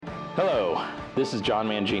Hello, this is John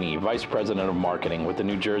Mangini, Vice President of Marketing with the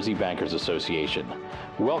New Jersey Bankers Association.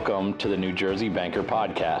 Welcome to the New Jersey Banker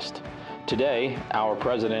Podcast. Today, our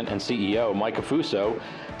President and CEO, Mike Affuso,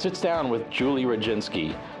 sits down with Julie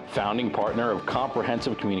Roginsky, founding partner of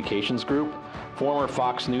Comprehensive Communications Group, former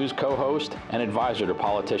Fox News co-host, and advisor to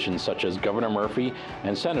politicians such as Governor Murphy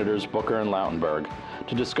and Senators Booker and Lautenberg,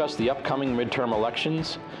 to discuss the upcoming midterm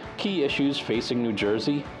elections, key issues facing New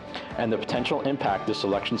Jersey, and the potential impact this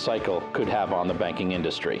election cycle could have on the banking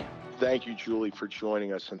industry. Thank you, Julie, for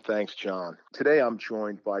joining us, and thanks, John. Today, I'm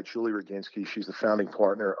joined by Julie Roginsky. She's the founding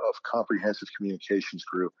partner of Comprehensive Communications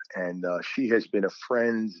Group, and she has been a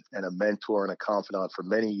friend and a mentor and a confidant for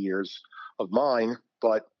many years of mine,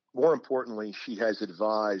 but more importantly, she has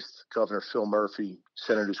advised Governor Phil Murphy,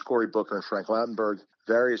 Senators Cory Booker and Frank Lautenberg,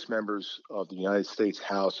 various members of the United States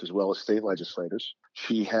House, as well as state legislators.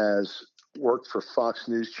 She has worked for Fox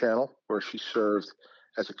News Channel, where she served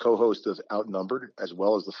as a co-host of Outnumbered, as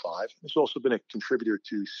well as The Five. She's also been a contributor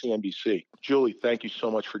to CNBC. Julie, thank you so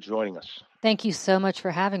much for joining us. Thank you so much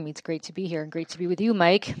for having me. It's great to be here and great to be with you,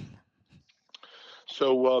 Mike.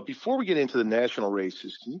 So before we get into the national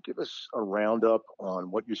races, can you give us a roundup on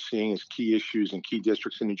what you're seeing as key issues in key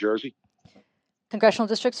districts in New Jersey? Congressional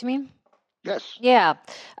districts, you mean? Yes. Yeah.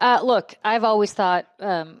 Look, I've always thought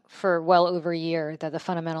for well over a year that the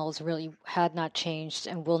fundamentals really had not changed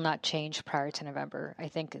and will not change prior to November. I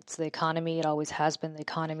think it's the economy. It always has been the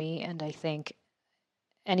economy. And I think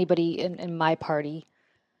anybody in my party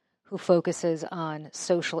who focuses on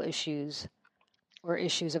social issues or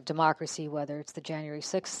issues of democracy, whether it's the January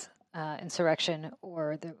 6th insurrection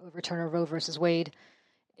or the overturn of Roe versus Wade,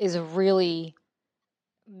 is really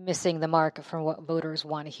missing the mark from what voters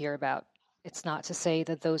want to hear about. It's not to say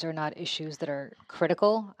that those are not issues that are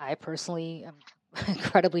critical. I personally am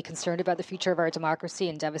incredibly concerned about the future of our democracy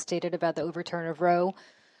and devastated about the overturn of Roe.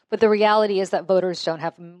 But the reality is that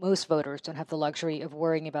most voters don't have the luxury of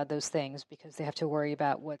worrying about those things because they have to worry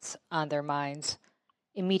about what's on their minds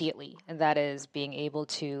immediately. And that is being able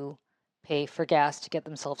to pay for gas to get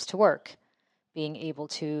themselves to work, being able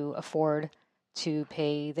to afford to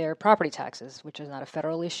pay their property taxes, which is not a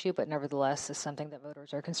federal issue, but nevertheless is something that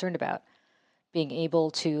voters are concerned about. Being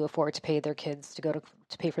able to afford to pay for their kids to go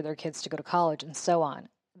to college, and so on.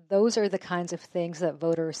 Those are the kinds of things that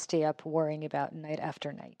voters stay up worrying about night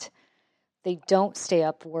after night. They don't stay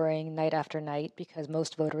up worrying night after night because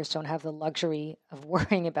most voters don't have the luxury of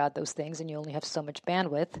worrying about those things, and you only have so much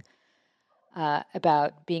bandwidth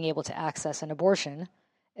about being able to access an abortion,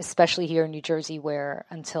 especially here in New Jersey, where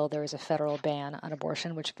until there is a federal ban on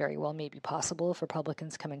abortion, which very well may be possible if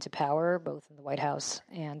Republicans come into power, both in the White House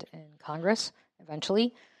and in Congress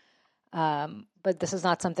eventually. But this is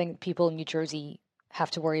not something people in New Jersey have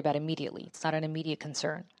to worry about immediately. It's not an immediate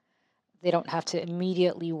concern. They don't have to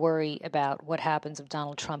immediately worry about what happens if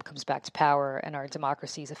Donald Trump comes back to power and our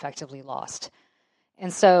democracy is effectively lost.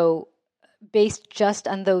 And so based just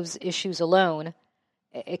on those issues alone,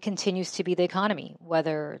 it continues to be the economy,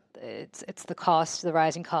 whether it's the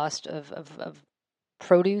rising cost of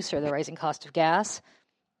produce or the rising cost of gas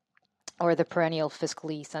or the perennial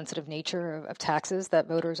fiscally sensitive nature of taxes that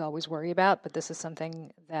voters always worry about. But this is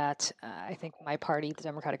something that I think my party, the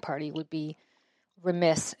Democratic Party, would be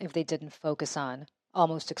remiss if they didn't focus on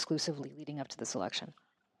almost exclusively leading up to this election.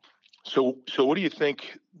 So what do you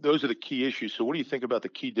think? Those are the key issues. So what do you think about the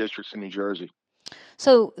key districts in New Jersey?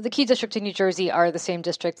 So the key districts in New Jersey are the same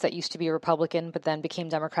districts that used to be Republican, but then became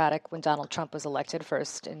Democratic when Donald Trump was elected,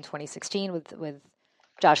 first in 2016 with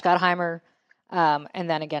Josh Gottheimer, and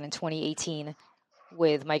then again in 2018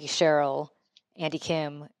 with Mike Sherrill, Andy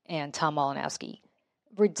Kim, and Tom Malinowski.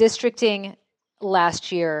 Redistricting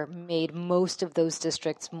last year made most of those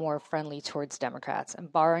districts more friendly towards Democrats.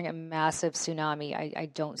 And barring a massive tsunami, I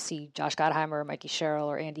don't see Josh Gottheimer, Mikey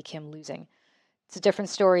Sherrill, or Andy Kim losing. It's a different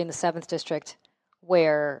story in the 7th District,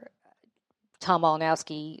 where Tom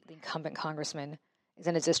Malinowski, the incumbent congressman, is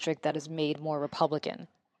in a district that is made more Republican,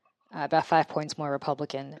 about 5 points more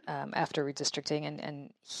Republican after redistricting.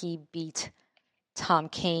 And he beat Tom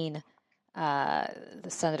Kean,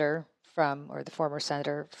 the former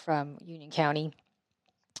senator from Union County,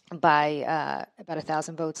 by about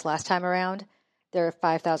 1,000 votes last time around. There are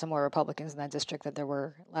 5,000 more Republicans in that district than there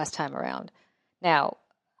were last time around. Now,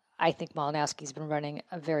 I think Malinowski's been running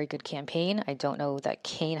a very good campaign. I don't know that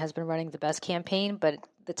Kean has been running the best campaign, but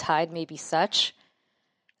the tide may be such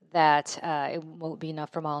that it won't be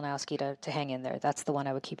enough for Malinowski to hang in there. That's the one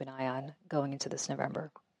I would keep an eye on going into this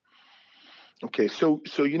November. Okay, so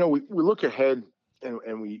we look ahead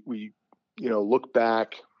and we look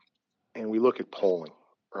back and we look at polling,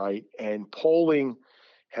 right? And polling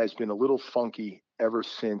has been a little funky ever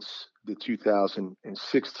since the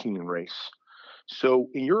 2016 race. So,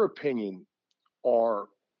 in your opinion, are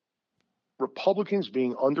Republicans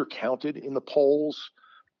being undercounted in the polls?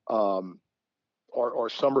 Are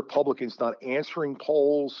some Republicans not answering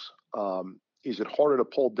polls? Is it harder to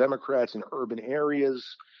poll Democrats in urban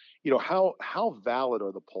areas? How valid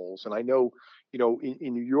are the polls? And I know,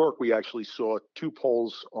 in New York, we actually saw two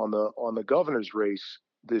polls on the governor's race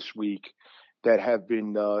this week that have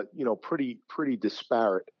been, pretty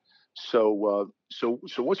disparate. So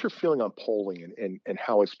what's your feeling on polling and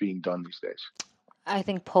how it's being done these days? I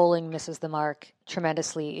think polling misses the mark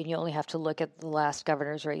tremendously, and you only have to look at the last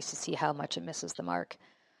governor's race to see how much it misses the mark.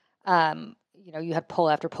 You had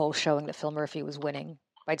poll after poll showing that Phil Murphy was winning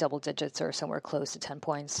by double digits or somewhere close to 10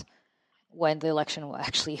 points. When the election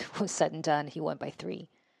actually was said and done, he won by 3.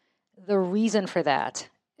 The reason for that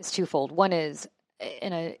is twofold. One is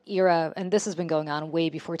in an era, and this has been going on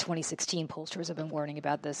way before 2016, pollsters have been warning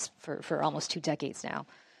about this for almost 2 decades now.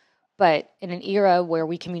 But in an era where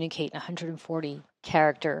we communicate in 140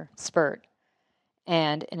 character spurt,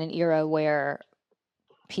 and in an era where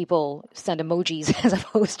people send emojis as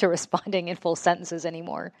opposed to responding in full sentences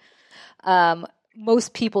anymore,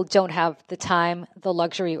 most people don't have the time, the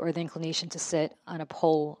luxury, or the inclination to sit on a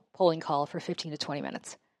polling call for 15 to 20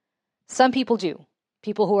 minutes. Some people do.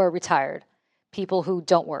 People who are retired, people who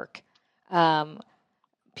don't work,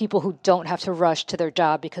 people who don't have to rush to their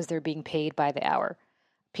job because they're being paid by the hour,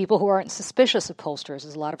 people who aren't suspicious of pollsters,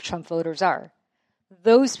 as a lot of Trump voters are.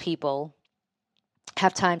 Those people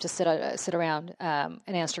have time to sit around and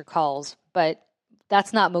answer calls, but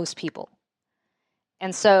that's not most people.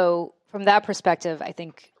 And so from that perspective, I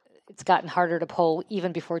think it's gotten harder to poll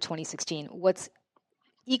even before 2016. What's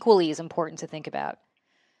equally as important to think about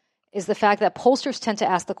is the fact that pollsters tend to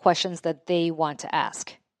ask the questions that they want to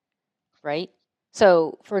ask, right?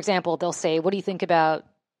 So, for example, they'll say, what do you think about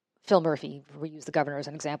Phil Murphy? We use the governor as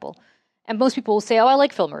an example. And most people will say, oh, I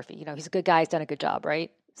like Phil Murphy. He's a good guy. He's done a good job,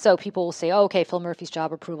 right? So people will say, oh, okay, Phil Murphy's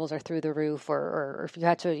job approvals are through the roof. Or if you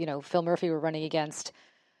had to, Phil Murphy were running against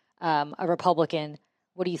a Republican,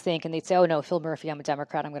 what do you think? And they'd say, oh, no, Phil Murphy, I'm a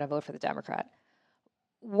Democrat. I'm going to vote for the Democrat.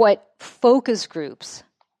 What focus groups,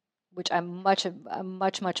 which I'm a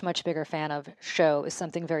much bigger fan of, show is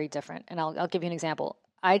something very different. And I'll give you an example.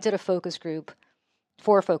 I did 4 focus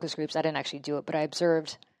groups. I didn't actually do it, but I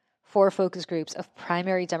observed 4 focus groups of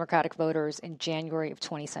primary Democratic voters in January of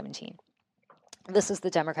 2017. This is the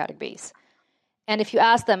Democratic base. And if you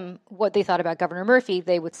ask them what they thought about Governor Murphy,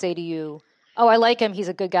 they would say to you, oh, I like him. He's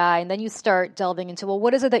a good guy. And then you start delving into, well,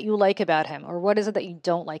 what is it that you like about him? Or what is it that you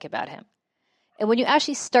don't like about him? And when you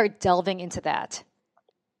actually start delving into that,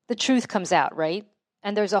 the truth comes out, right?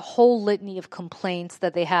 And there's a whole litany of complaints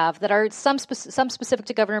that they have that are some specific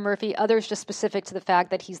to Governor Murphy, others just specific to the fact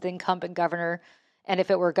that he's the incumbent governor. And if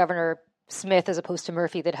it were Governor Smith as opposed to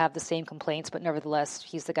Murphy, they'd have the same complaints, but nevertheless,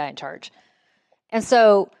 he's the guy in charge. And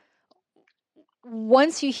so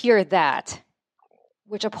once you hear that,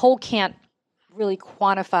 which a poll can't really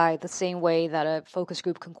quantify the same way that a focus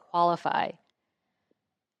group can qualify,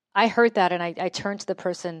 I heard that and I turned to the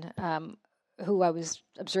person who I was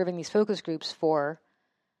observing these focus groups for,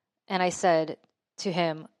 and I said to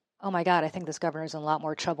him, oh my God, I think this governor's in a lot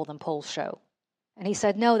more trouble than polls show. And he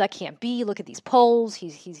said, no, that can't be. Look at these polls.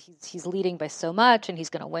 He's leading by so much, and he's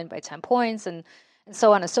going to win by 10 points, and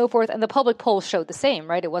so on and so forth. And the public polls showed the same,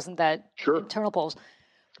 right? It wasn't that internal polls.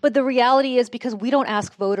 But the reality is, because we don't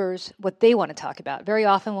ask voters what they want to talk about. Very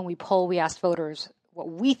often when we poll, we ask voters what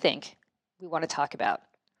we think we want to talk about.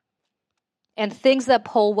 And things that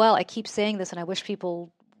poll well, I keep saying this, and I wish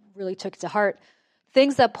people really took it to heart,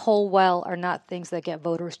 things that poll well are not things that get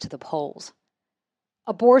voters to the polls.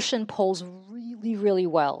 Abortion polls really, really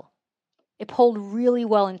well. It polled really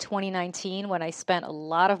well in 2019 when I spent a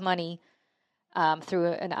lot of money through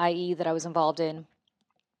an IE that I was involved in,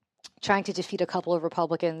 trying to defeat a couple of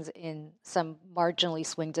Republicans in some marginally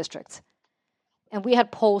swing districts. And we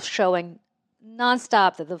had polls showing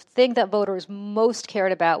nonstop that the thing that voters most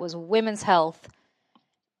cared about was women's health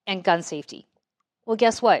and gun safety. Well,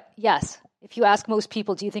 guess what? Yes. If you ask most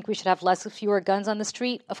people, do you think we should have fewer guns on the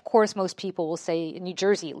street? Of course, most people will say, in New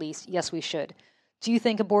Jersey at least, yes, we should. Do you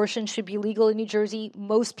think abortion should be legal in New Jersey?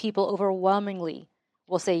 Most people overwhelmingly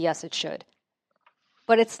will say, yes, it should.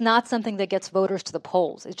 But it's not something that gets voters to the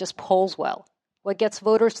polls. It just polls well. What gets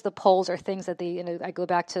voters to the polls are things that I go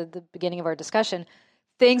back to the beginning of our discussion,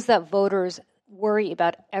 things that voters worry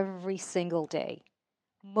about every single day.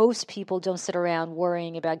 Most people don't sit around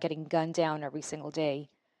worrying about getting gunned down every single day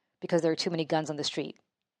because there are too many guns on the street.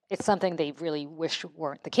 It's something they really wish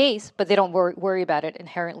weren't the case, but they don't worry about it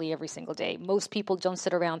inherently every single day. Most people don't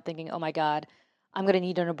sit around thinking, oh my God, I'm going to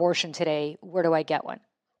need an abortion today. Where do I get one?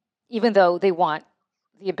 Even though they want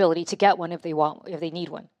the ability to get one if they need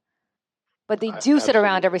one. But they do sit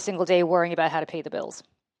around every single day worrying about how to pay the bills.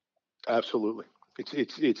 Absolutely.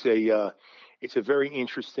 It's a very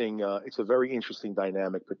interesting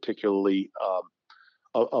dynamic, particularly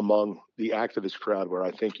among the activist crowd, where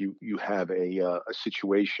I think you have a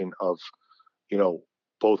situation of,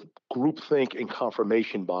 both groupthink and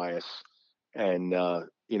confirmation bias, and I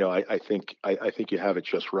think you have it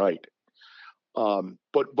just right.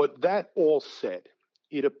 But that all said,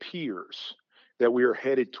 it appears that we are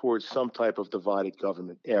headed towards some type of divided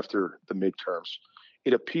government after the midterms.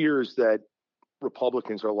 It appears that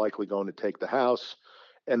Republicans are likely going to take the House,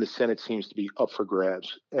 and the Senate seems to be up for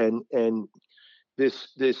grabs. And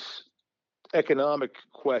this economic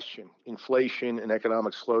question, inflation and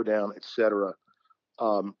economic slowdown, et cetera.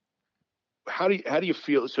 How do you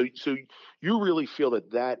feel? So you really feel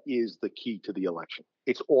that is the key to the election?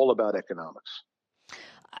 It's all about economics.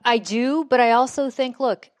 I do, but I also think,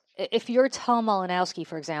 look, if you're Tom Malinowski,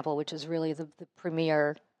 for example, which is really the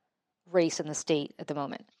premier race in the state at the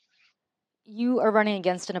moment, you are running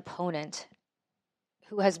against an opponent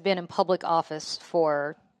who has been in public office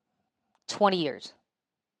for 20 years,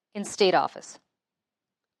 in state office.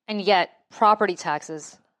 And yet property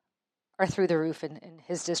taxes are through the roof in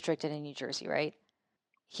his district and in New Jersey, right?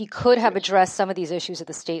 He could have addressed some of these issues at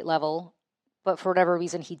the state level, but for whatever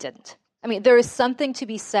reason, he didn't. I mean, there is something to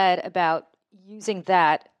be said about using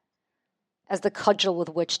that as the cudgel with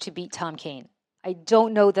which to beat Tom Kean. I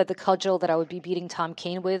don't know that the cudgel that I would be beating Tom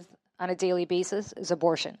Kean with on a daily basis is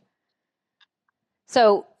abortion.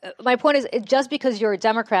 So my point is, just because you're a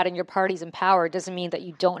Democrat and your party's in power doesn't mean that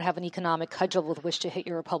you don't have an economic cudgel with which to hit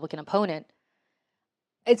your Republican opponent.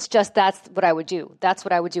 It's just that's what I would do. That's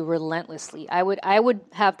what I would do relentlessly. I would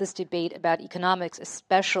have this debate about economics,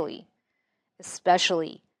 especially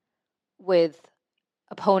with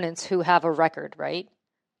opponents who have a record, right?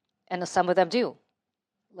 And some of them do,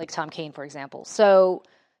 like Tom Kean, for example. So,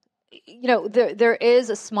 there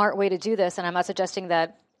is a smart way to do this, and I'm not suggesting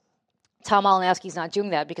that Tom Malinowski's not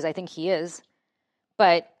doing that, because I think he is.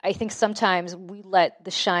 But I think sometimes we let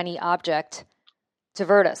the shiny object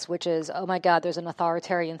divert us, which is, oh my God, there's an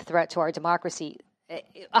authoritarian threat to our democracy.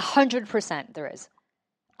 100% there is.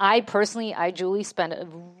 I Julie, spend a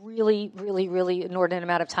really, really, really inordinate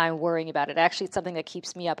amount of time worrying about it. Actually, it's something that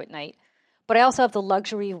keeps me up at night. But I also have the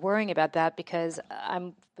luxury of worrying about that because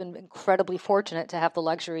I've been incredibly fortunate to have the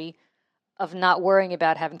luxury of not worrying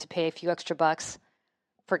about having to pay a few extra bucks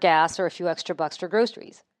for gas or a few extra bucks for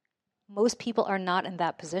groceries. Most people are not in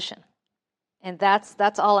that position. And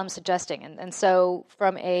that's all I'm suggesting. And so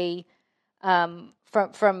from a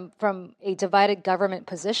from a divided government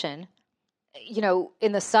position,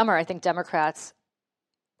 in the summer, I think Democrats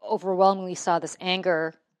overwhelmingly saw this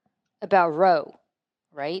anger about Roe,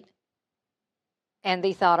 right? And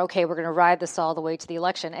they thought, okay, we're going to ride this all the way to the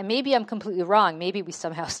election. And maybe I'm completely wrong. Maybe we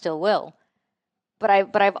somehow still will. But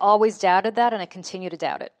I've always doubted that, and I continue to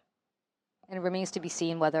doubt it. And it remains to be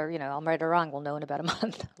seen whether, I'm right or wrong. We'll know in about a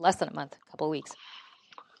month, less than a month, a couple of weeks.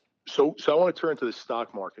 So I want to turn to the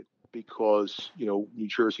stock market because, New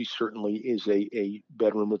Jersey certainly is a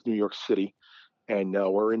bedroom of New York City. And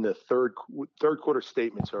we're in the third quarter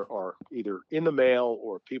statements are either in the mail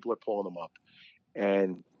or people are pulling them up.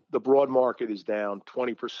 And the broad market is down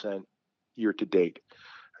 20% year to date.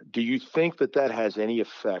 Do you think that has any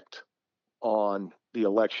effect on the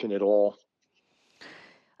election at all?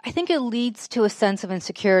 I think it leads to a sense of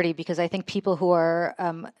insecurity because I think people who are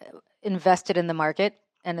invested in the market,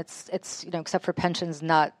 and it's except for pensions,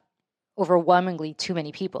 not overwhelmingly too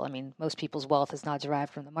many people. I mean, most people's wealth is not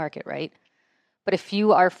derived from the market, right? But if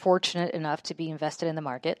you are fortunate enough to be invested in the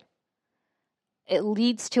market, it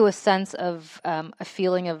leads to a sense of a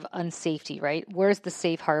feeling of unsafety, right? Where's the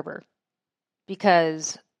safe harbor?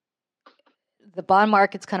 Because the bond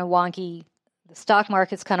market's kind of wonky, the stock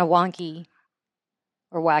market's kind of wonky,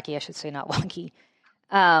 or wacky, I should say, not wonky.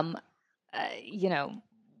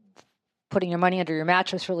 Putting your money under your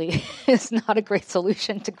mattress really is not a great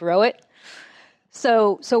solution to grow it.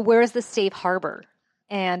 So where's the safe harbor?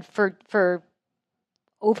 And for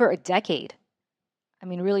over a decade, I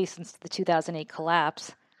mean, really since the 2008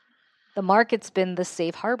 collapse, the market's been the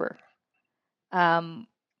safe harbor.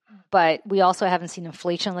 But we also haven't seen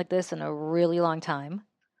inflation like this in a really long time.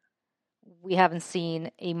 We haven't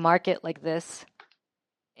seen a market like this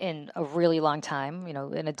in a really long time,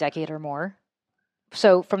 in a decade or more.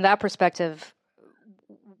 So from that perspective,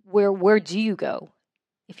 where do you go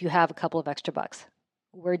if you have a couple of extra bucks?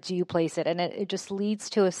 Where do you place it? And it just leads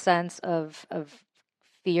to a sense of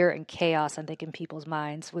fear and chaos, I think, in people's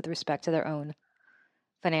minds with respect to their own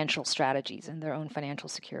financial strategies and their own financial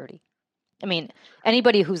security. I mean,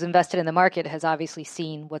 anybody who's invested in the market has obviously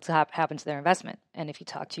seen what's happened to their investment. And if you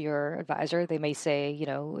talk to your advisor, they may say,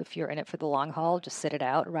 if you're in it for the long haul, just sit it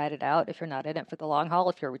out, ride it out. If you're not in it for the long haul,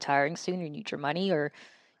 if you're retiring soon, you need your money, or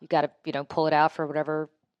you got to, pull it out for whatever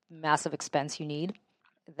massive expense you need,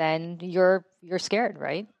 then you're scared,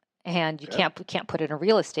 right? And you can't put it in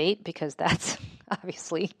real estate because that's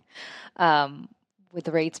obviously with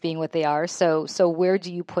the rates being what they are. So where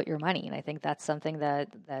do you put your money? And I think that's something that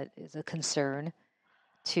is a concern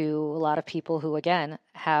to a lot of people who, again,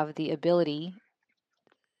 have the ability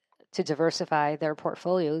to diversify their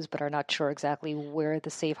portfolios, but are not sure exactly where the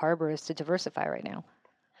safe harbor is to diversify right now.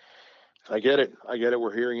 I get it.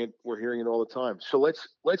 We're hearing it all the time. So let's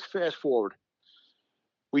fast forward.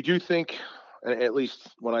 We do think, at least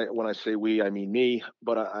when I say we, I mean me,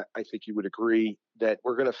 but I think you would agree that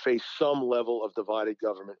we're going to face some level of divided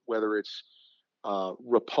government, whether it's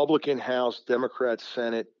Republican House, Democrat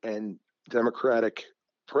Senate, and Democratic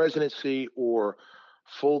presidency, or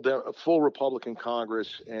full Republican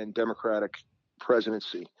Congress and Democratic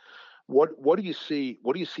presidency. What do you see?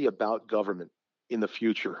 What do you see about government in the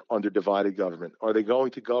future under divided government? Are they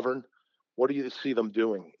going to govern? What do you see them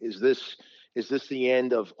doing? Is this the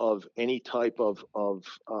end of any type of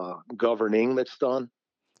governing that's done?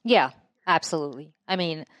 Yeah, absolutely. I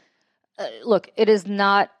mean, look, it is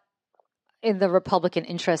not in the Republican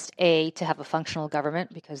interest, to have a functional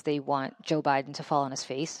government because they want Joe Biden to fall on his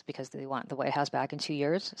face because they want the White House back in 2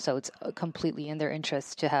 years. So it's completely in their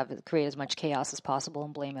interest to create as much chaos as possible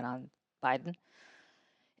and blame it on Biden.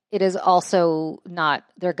 It is also not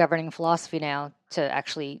their governing philosophy now to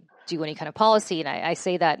actually do any kind of policy. And I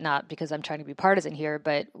say that not because I'm trying to be partisan here,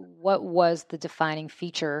 but what was the defining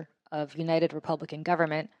feature of united Republican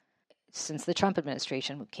government since the Trump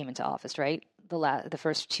administration came into office, right? The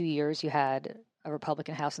first 2 years, you had a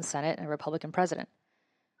Republican House and Senate and a Republican president.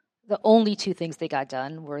 The only two things they got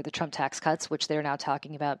done were the Trump tax cuts, which they're now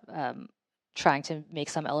talking about trying to make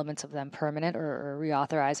some elements of them permanent or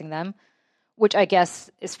reauthorizing them, which I guess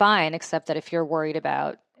is fine, except that if you're worried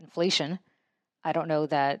about inflation, I don't know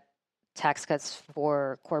that tax cuts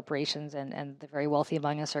for corporations and the very wealthy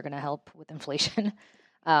among us are going to help with inflation.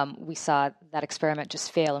 We saw that experiment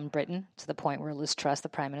just fail in Britain to the point where Liz Truss, the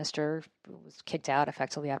prime minister, was kicked out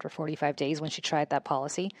effectively after 45 days when she tried that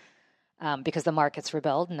policy because the markets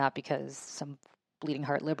rebelled, not because some bleeding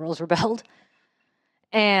heart liberals rebelled.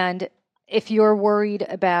 And if you're worried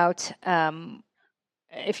about the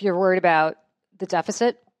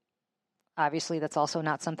deficit, obviously that's also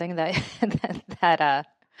not something that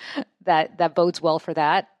that bodes well for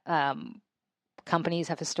that. Companies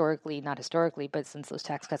have not historically, but since those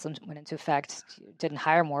tax cuts went into effect, didn't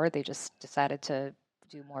hire more. They just decided to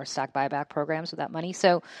do more stock buyback programs with that money.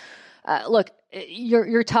 So, look,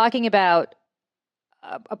 you're talking about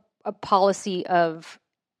a policy of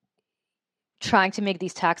trying to make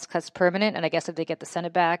these tax cuts permanent, and I guess if they get the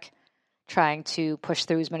Senate back, trying to push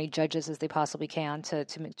through as many judges as they possibly can to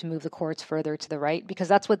move the courts further to the right, because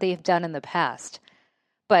that's what they've done in the past.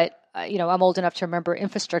 But I'm old enough to remember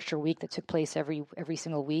Infrastructure Week that took place every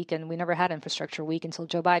single week, and we never had Infrastructure Week until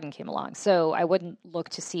Joe Biden came along. So I wouldn't look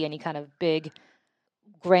to see any kind of big,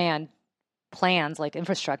 grand plans like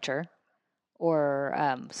infrastructure or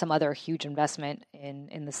some other huge investment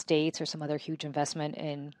in the states or some other huge investment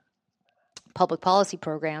in public policy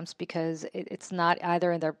programs because it's not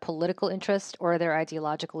either in their political interest or their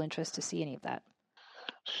ideological interest to see any of that.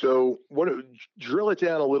 So drill it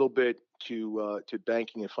down a little bit to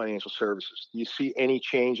banking and financial services. Do you see any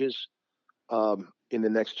changes in the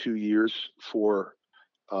next 2 years for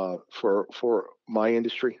my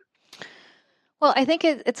industry? Well, I think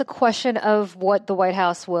it's a question of what the White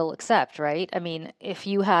House will accept, right? I mean, if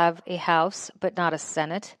you have a House but not a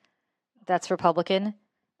Senate that's Republican,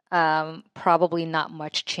 probably not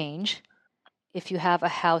much change. If you have a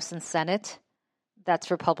House and Senate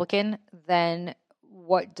that's Republican, then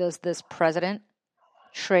what does this president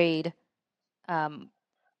trade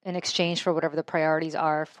in exchange for whatever the priorities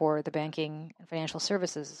are for the banking and financial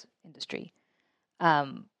services industry?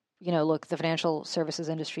 Look, the financial services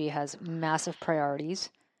industry has massive priorities.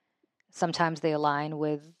 Sometimes they align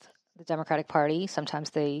with the Democratic Party.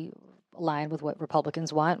 Sometimes they align with what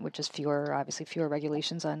Republicans want, which is fewer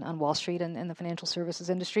regulations on Wall Street and the financial services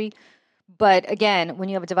industry. But again, when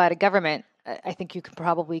you have a divided government, I think you can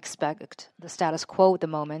probably expect the status quo at the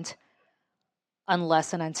moment,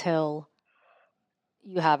 unless and until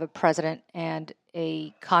you have a president and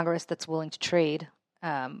a Congress that's willing to trade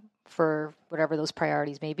for whatever those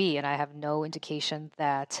priorities may be. And I have no indication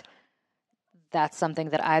that that's something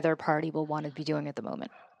that either party will want to be doing at the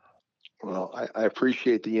moment. Well, I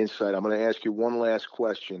appreciate the insight. I'm going to ask you one last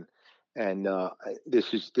question, and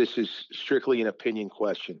this is strictly an opinion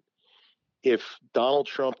question. If Donald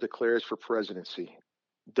Trump declares for presidency,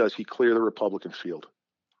 does he clear the Republican field?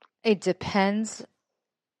 It depends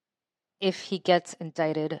if he gets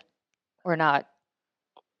indicted or not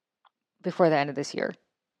before the end of this year.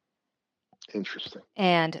 Interesting.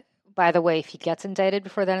 And by the way, if he gets indicted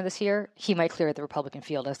before the end of this year, he might clear the Republican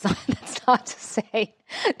field. That's not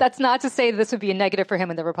to say this would be a negative for him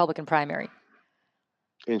in the Republican primary.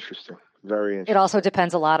 Interesting. Very interesting. It also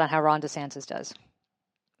depends a lot on how Ron DeSantis does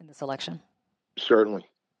in this election. Certainly.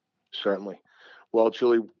 Well,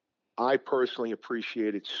 Julie, I personally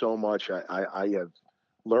appreciate it so much. I have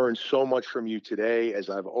learned so much from you today, as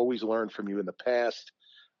I've always learned from you in the past.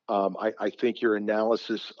 I think your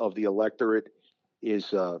analysis of the electorate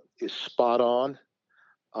is spot on.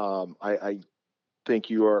 I think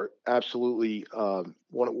you are absolutely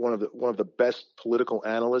one of the best political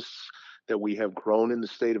analysts that we have grown in the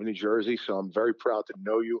state of New Jersey. So I'm very proud to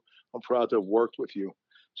know you. I'm proud to have worked with you.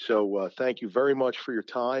 So thank you very much for your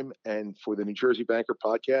time, and for the New Jersey Banker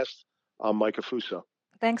podcast. I'm Mike Affuso.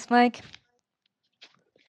 Thanks, Mike.